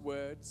more than just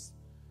words,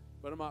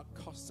 but it might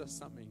cost us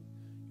something.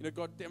 You know,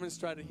 God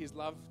demonstrated His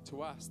love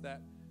to us,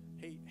 that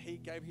He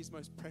gave His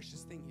most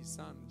precious thing, His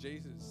Son,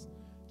 Jesus.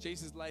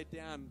 Jesus laid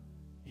down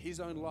His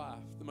own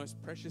life, the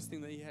most precious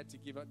thing that He had to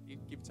give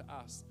to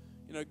us.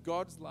 You know,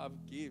 God's love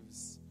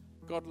gives.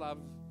 God's love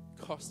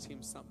cost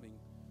Him something.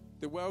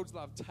 The world's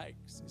love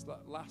takes. It's like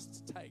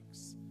lust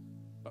takes.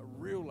 But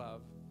real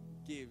love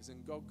gives,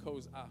 and God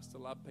calls us to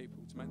love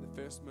people, to make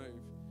the first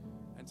move,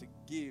 and to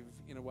give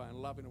in a way and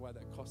love in a way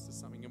that costs us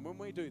something. And when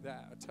we do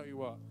that, I tell you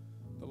what,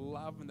 the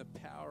love and the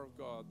power of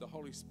God, the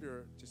Holy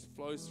Spirit, just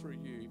flows through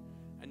you,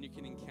 and you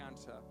can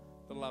encounter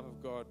the love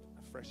of God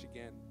afresh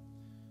again.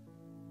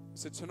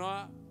 So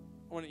tonight,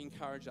 I want to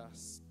encourage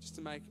us just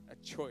to make a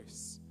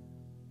choice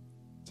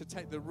to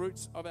take the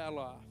roots of our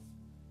life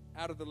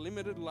out of the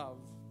limited love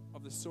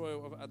of the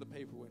soil of other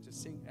people, and to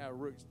sink our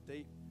roots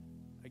deep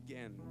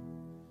again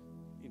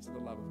into the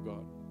love of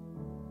God.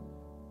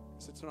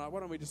 So tonight, why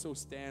don't we just all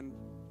stand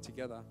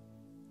together?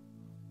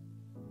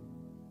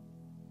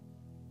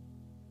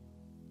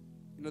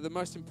 You know, the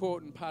most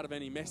important part of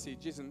any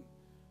message isn't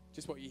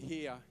just what you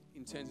hear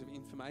in terms of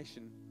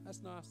information.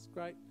 That's nice,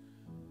 great.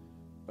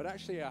 But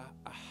actually a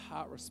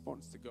heart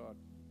response to God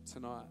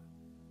tonight.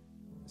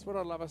 It's what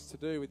I'd love us to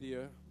do, whether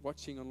you're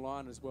watching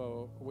online as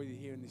well, or whether you're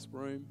here in this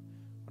room.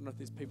 I don't know if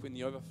there's people in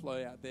the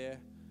overflow out there.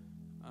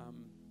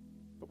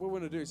 But what we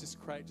want to do is just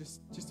create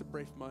just a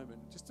brief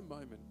moment, just a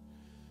moment,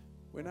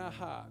 when our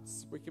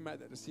hearts, we can make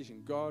that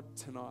decision. God,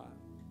 tonight,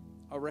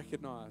 I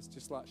recognize,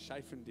 just like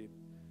Shaphan did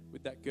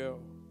with that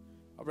girl,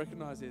 I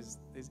recognize there's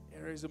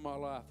areas of my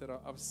life that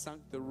I've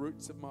sunk the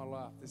roots of my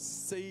life. The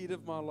seed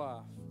of my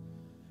life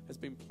has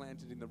been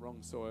planted in the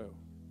wrong soil.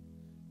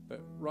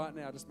 But right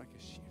now, I just make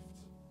a shift.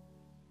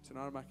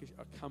 Tonight,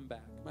 I come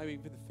back, maybe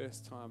for the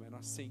first time, and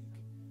I sink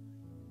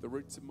the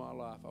roots of my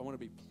life. I want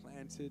to be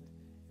planted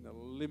in the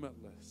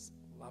limitless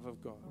love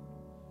of God.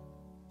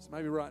 So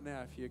maybe right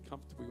now, if you're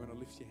comfortable, you want to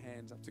lift your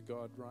hands up to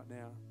God right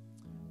now.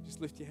 Just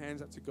lift your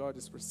hands up to God.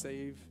 Just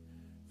receive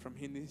from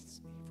Him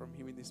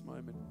in this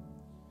moment.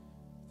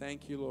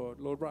 Thank you, Lord.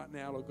 Lord, right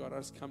now, Lord God, I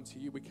just come to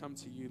you. We come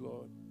to you,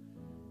 Lord.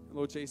 And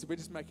Lord Jesus, we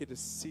just make a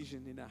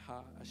decision in our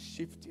heart, a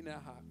shift in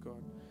our heart,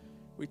 God.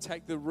 We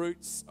take the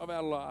roots of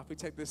our life. We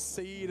take the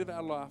seed of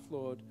our life,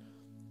 Lord,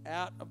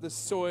 out of the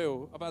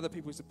soil of other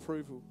people's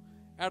approval,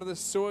 out of the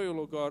soil,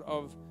 Lord God,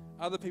 of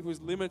other people's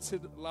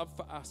limited love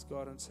for us,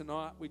 God. And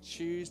tonight we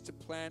choose to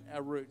plant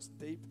our roots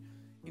deep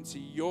into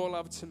your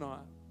love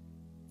tonight.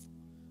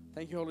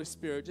 Thank you, Holy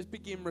Spirit. Just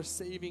begin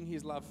receiving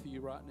his love for you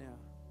right now.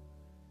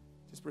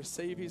 Just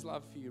receive his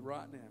love for you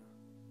right now,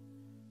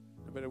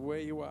 no matter where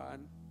you are.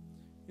 And,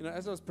 you know,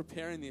 as I was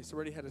preparing this, I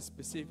already had a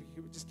specific,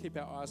 just keep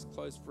our eyes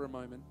closed for a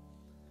moment.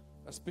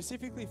 I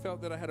specifically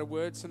felt that I had a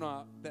word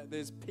tonight that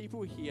there's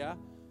people here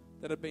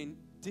that have been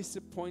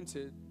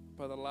disappointed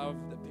by the love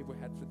that people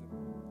had for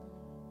them.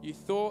 You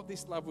thought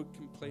this love would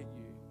complete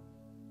you,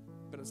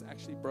 but it's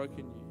actually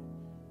broken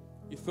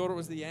you. You thought it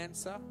was the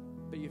answer,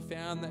 but you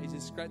found that as you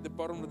scraped the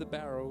bottom of the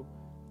barrel,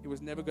 it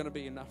was never going to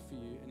be enough for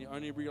you. And you're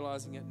only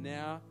realizing it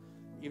now,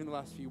 even the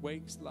last few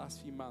weeks, the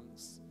last few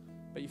months.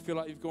 But you feel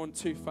like you've gone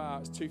too far,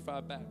 it's too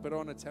far back. But I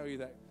want to tell you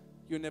that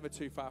you're never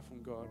too far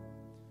from God.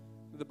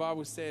 The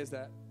Bible says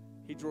that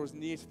he draws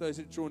near to those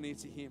that draw near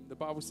to him. The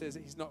Bible says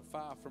that he's not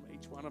far from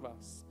each one of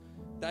us.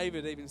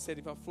 David even said,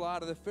 if I fly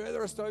to the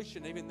furthest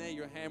ocean, even there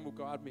your hand will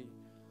guide me.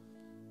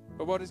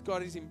 But what is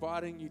God is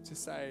inviting you to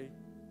say,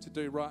 to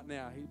do right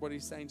now, what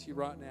he's saying to you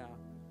right now,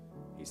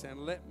 he's saying,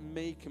 let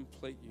me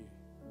complete you.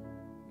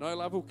 No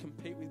love will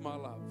compete with my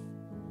love.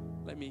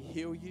 Let me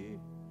heal you.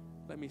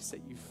 Let me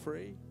set you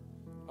free.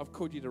 I've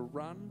called you to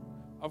run.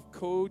 I've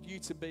called you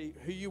to be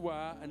who you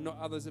are and not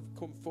others have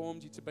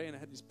conformed you to be. And I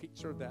had this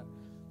picture of that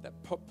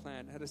pot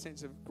plant. It had a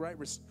sense of great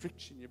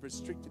restriction. You've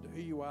restricted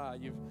who you are.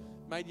 You've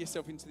made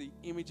yourself into the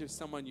image of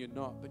someone you're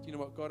not. But you know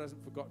what? God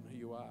hasn't forgotten who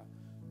you are.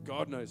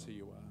 God knows who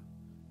you are.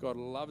 God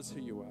loves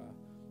who you are.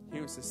 He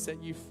wants to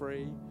set you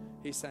free.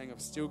 He's saying, I've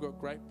still got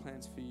great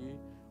plans for you.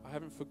 I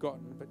haven't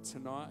forgotten, but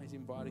tonight he's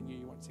inviting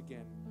you once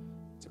again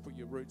to put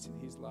your roots in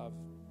his love.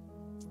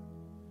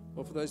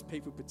 Or for those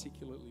people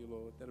particularly,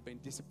 Lord, that have been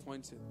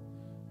disappointed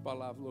by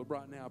love, Lord,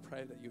 right now I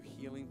pray that your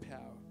healing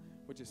power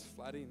would just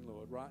flood in,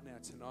 Lord, right now,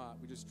 tonight.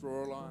 We just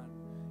draw a line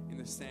in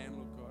the sand,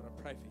 Lord God.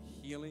 I pray for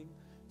healing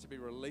to be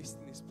released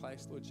in this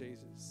place, Lord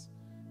Jesus.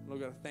 And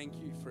Lord God, I thank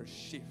you for a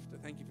shift. I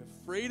thank you for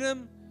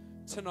freedom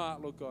tonight,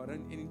 Lord God.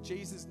 And in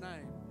Jesus'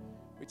 name,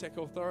 we take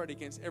authority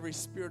against every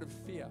spirit of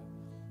fear,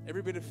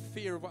 every bit of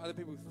fear of what other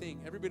people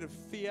think, every bit of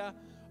fear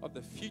of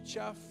the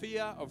future,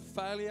 fear of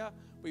failure.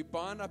 We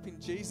bind up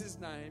in Jesus'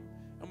 name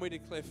and we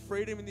declare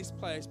freedom in this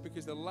place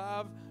because the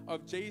love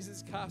of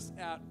Jesus casts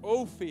out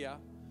all fear.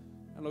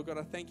 And Lord God,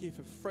 I thank you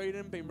for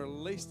freedom being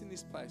released in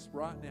this place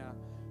right now.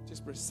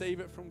 Just receive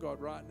it from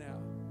God right now.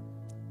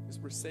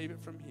 Just receive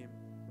it from him.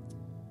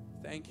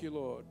 Thank you,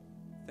 Lord.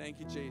 Thank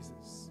you,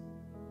 Jesus.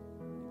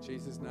 In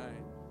Jesus'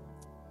 name.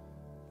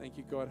 Thank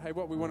you, God. Hey,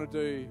 what we want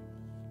to do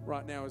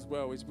right now as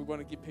well is we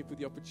want to give people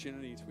the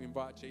opportunity to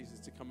invite Jesus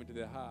to come into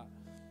their heart.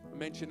 I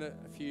mentioned it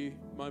a few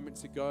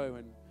moments ago,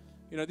 and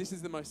you know, this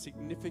is the most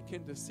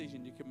significant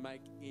decision you can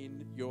make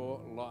in your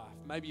life.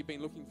 Maybe you've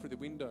been looking through the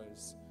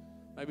windows.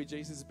 Maybe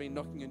Jesus has been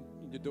knocking in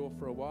your door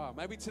for a while.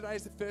 Maybe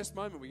today's the first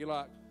moment where you're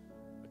like,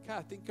 okay,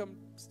 I think I'm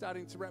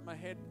starting to wrap my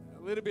head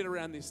a little bit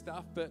around this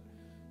stuff, but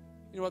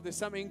you know what, there's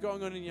something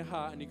going on in your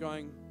heart and you're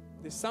going,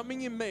 there's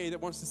something in me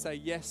that wants to say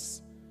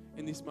yes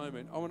in this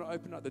moment. I want to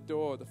open up the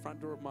door, the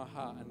front door of my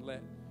heart and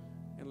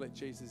let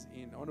Jesus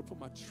in. I want to put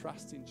my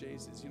trust in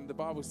Jesus. You know, the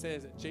Bible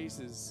says that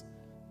Jesus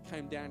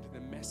came down to the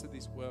mess of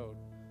this world,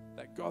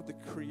 that God the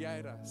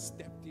Creator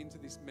stepped into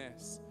this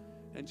mess,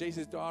 and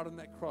Jesus died on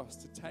that cross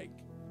to take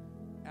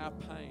our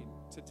pain,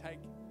 to take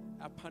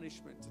our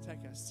punishment, to take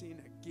our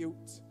sin, our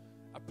guilt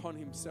upon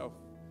himself.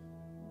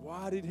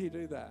 Why did he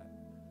do that?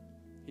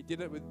 He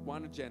did it with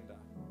one agenda,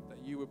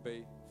 that you would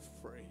be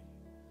free,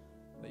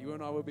 that you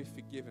and I would be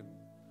forgiven,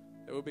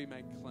 that we'll be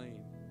made clean,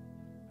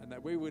 and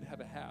that we would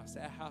have a house.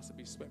 Our house would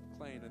be swept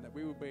clean, and that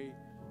we would be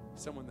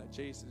someone that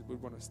Jesus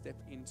would want to step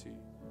into,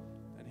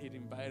 and he'd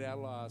invade our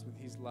lives with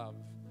his love.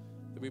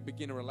 That we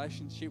begin a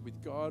relationship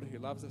with God who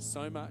loves us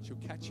so much. He'll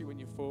catch you when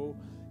you fall.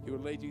 He will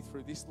lead you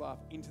through this life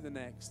into the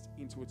next,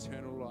 into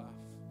eternal life.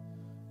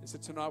 And so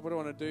tonight what I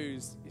want to do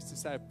is to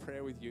say a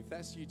prayer with you. If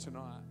that's you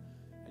tonight,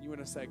 and you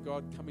want to say,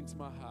 God, come into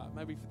my heart,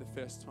 maybe for the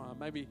first time,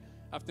 maybe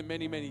after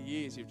many, many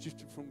years you've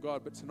drifted from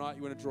God, but tonight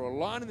you want to draw a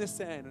line in the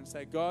sand and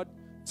say, God,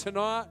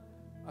 tonight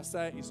I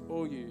say it's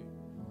all you.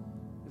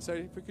 And so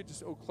if we could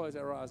just all close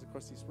our eyes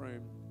across this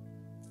room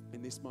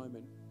in this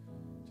moment,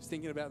 just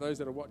thinking about those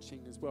that are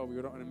watching as well. We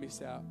don't want to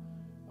miss out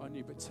on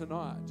you. But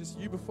tonight, just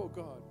you before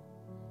God,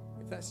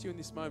 if that's you in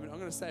this moment, I'm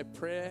going to say a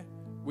prayer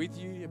with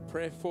you, a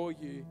prayer for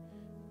you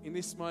in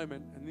this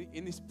moment. And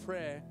in this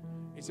prayer,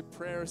 it's a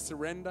prayer of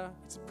surrender.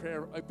 It's a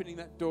prayer of opening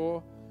that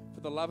door for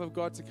the love of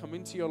God to come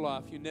into your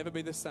life. You'll never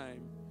be the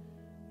same.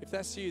 If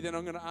that's you, then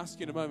I'm going to ask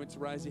you in a moment to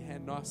raise your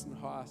hand nice and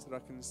high so that I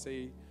can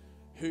see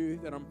who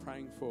that I'm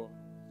praying for.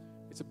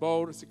 It's a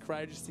bold, it's a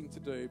courageous thing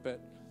to do.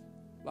 But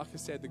like I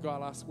said, the guy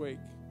last week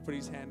put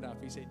his hand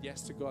up. He said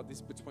yes to God. This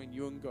is between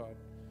you and God.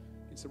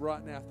 And so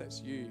right now, if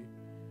that's you,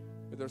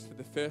 whether it's for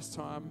the first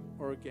time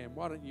or again,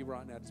 why don't you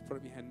right now just put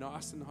up your hand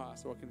nice and high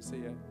so I can see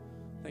it.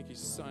 Thank you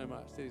so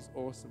much. That is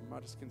awesome. I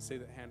just can see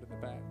that hand at the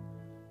back.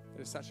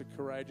 That is such a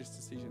courageous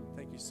decision.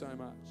 Thank you so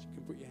much. You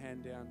can put your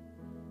hand down.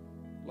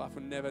 Life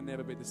will never,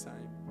 never be the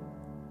same.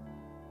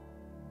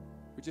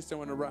 We just don't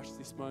want to rush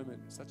this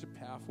moment. It's such a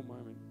powerful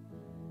moment.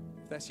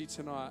 If that's you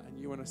tonight and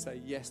you want to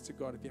say yes to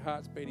God, if your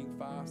heart's beating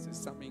fast, there's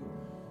something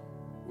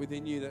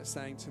within you that's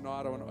saying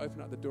tonight, I want to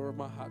open up the door of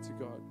my heart to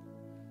God.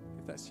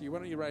 If that's you, why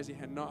don't you raise your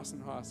hand nice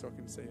and high so I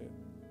can see it?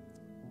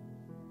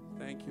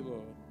 Thank you,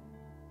 Lord.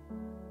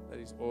 That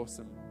is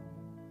awesome.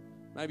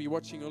 Maybe you're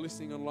watching or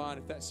listening online.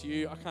 If that's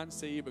you, I can't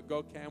see you, but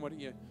God can. Why don't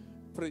you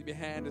put up your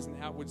hand as an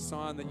outward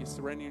sign that you're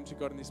surrendering to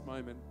God in this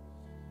moment?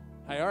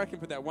 Hey, I reckon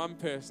for that one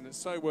person, it's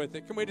so worth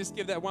it. Can we just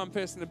give that one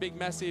person a big,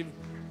 massive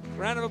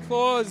round of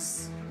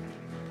applause?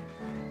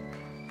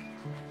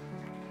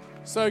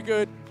 So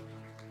good.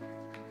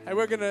 Hey,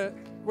 we're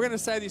gonna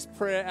say this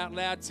prayer out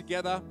loud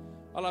together.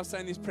 I love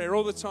saying this prayer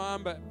all the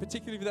time, but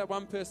particularly for that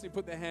one person who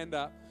put their hand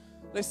up.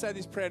 Let's say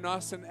this prayer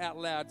nice and out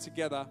loud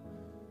together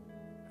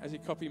as you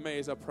copy me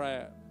as I pray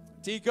it.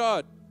 Dear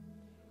God,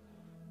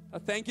 I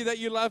thank you that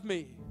you love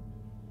me.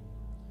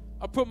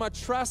 I put my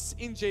trust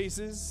in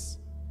Jesus,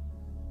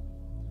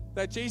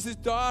 that Jesus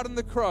died on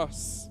the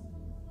cross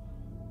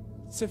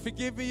to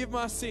forgive me of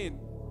my sin.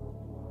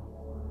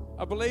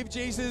 I believe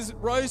Jesus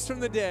rose from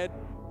the dead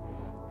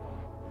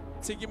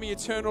to give me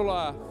eternal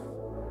life.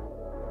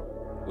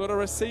 Lord, I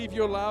receive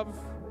your love.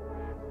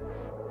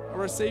 I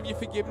receive your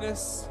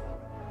forgiveness.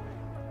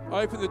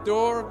 I open the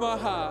door of my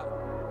heart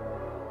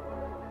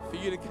for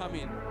you to come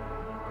in.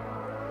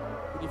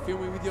 Would you fill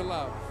me with your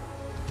love,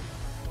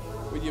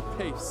 with your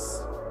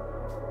peace?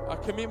 I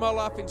commit my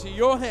life into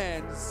your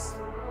hands.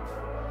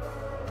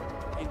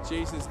 In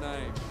Jesus'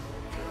 name.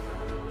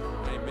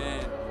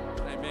 Amen.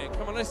 Amen.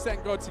 Come on, let's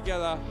thank God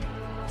together.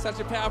 Such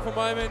a powerful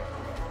moment.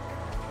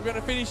 We're going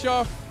to finish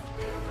off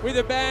with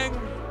a bang.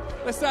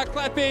 Let's start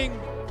clapping.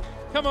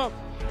 Come on.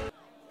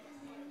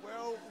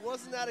 Well,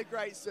 wasn't that a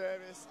great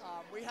service?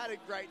 We had a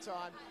great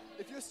time.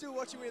 If you're still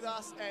watching with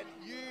us and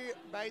you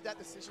made that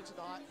decision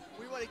tonight,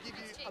 we want to give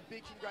you a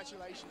big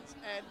congratulations.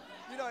 And,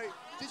 you know,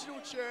 digital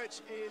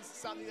church is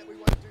something that we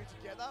want to do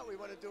together. We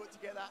want to do it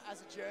together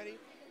as a journey.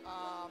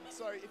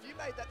 So if you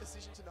made that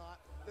decision tonight,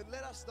 then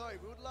let us know.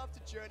 We would love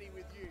to journey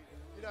with you.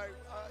 You know,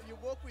 your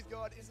walk with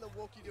God isn't a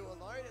walk you do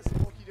alone, it's a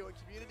walk you do in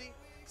community.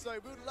 So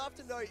we would love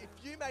to know if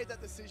you made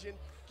that decision,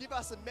 give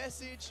us a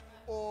message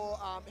or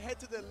head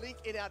to the link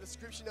in our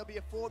description. There'll be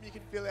a form you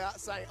can fill out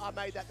saying, I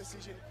made that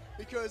decision.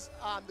 Because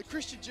the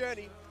Christian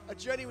journey, a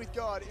journey with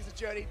God, is a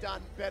journey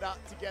done better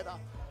together.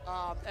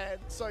 And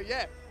so,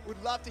 yeah,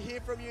 we'd love to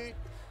hear from you.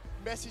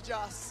 Message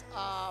us.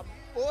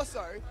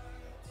 Also,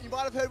 you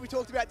might have heard we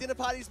talked about dinner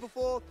parties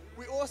before.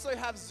 We also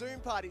have Zoom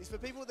parties. For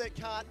people that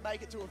can't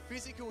make it to a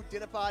physical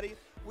dinner party,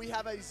 we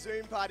have a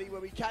Zoom party where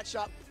we catch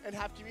up and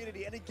have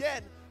community. And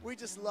again, we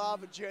just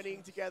love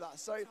journeying together.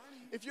 So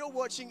if you're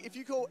watching, if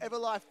you call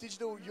Everlife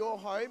Digital your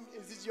home,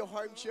 is this your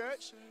home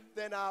church,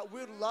 then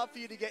we'd love for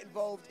you to get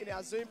involved in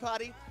our Zoom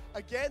party.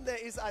 Again, there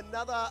is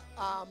another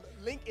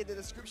link in the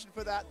description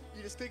for that.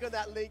 You just click on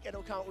that link and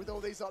it'll come up with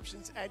all these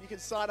options and you can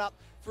sign up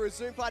for a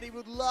Zoom party.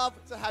 We'd love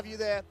to have you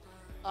there.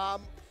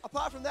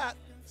 Apart from that,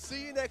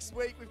 see you next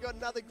week. We've got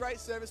another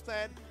great service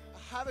plan.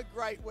 Have a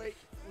great week.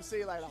 We'll see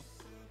you later.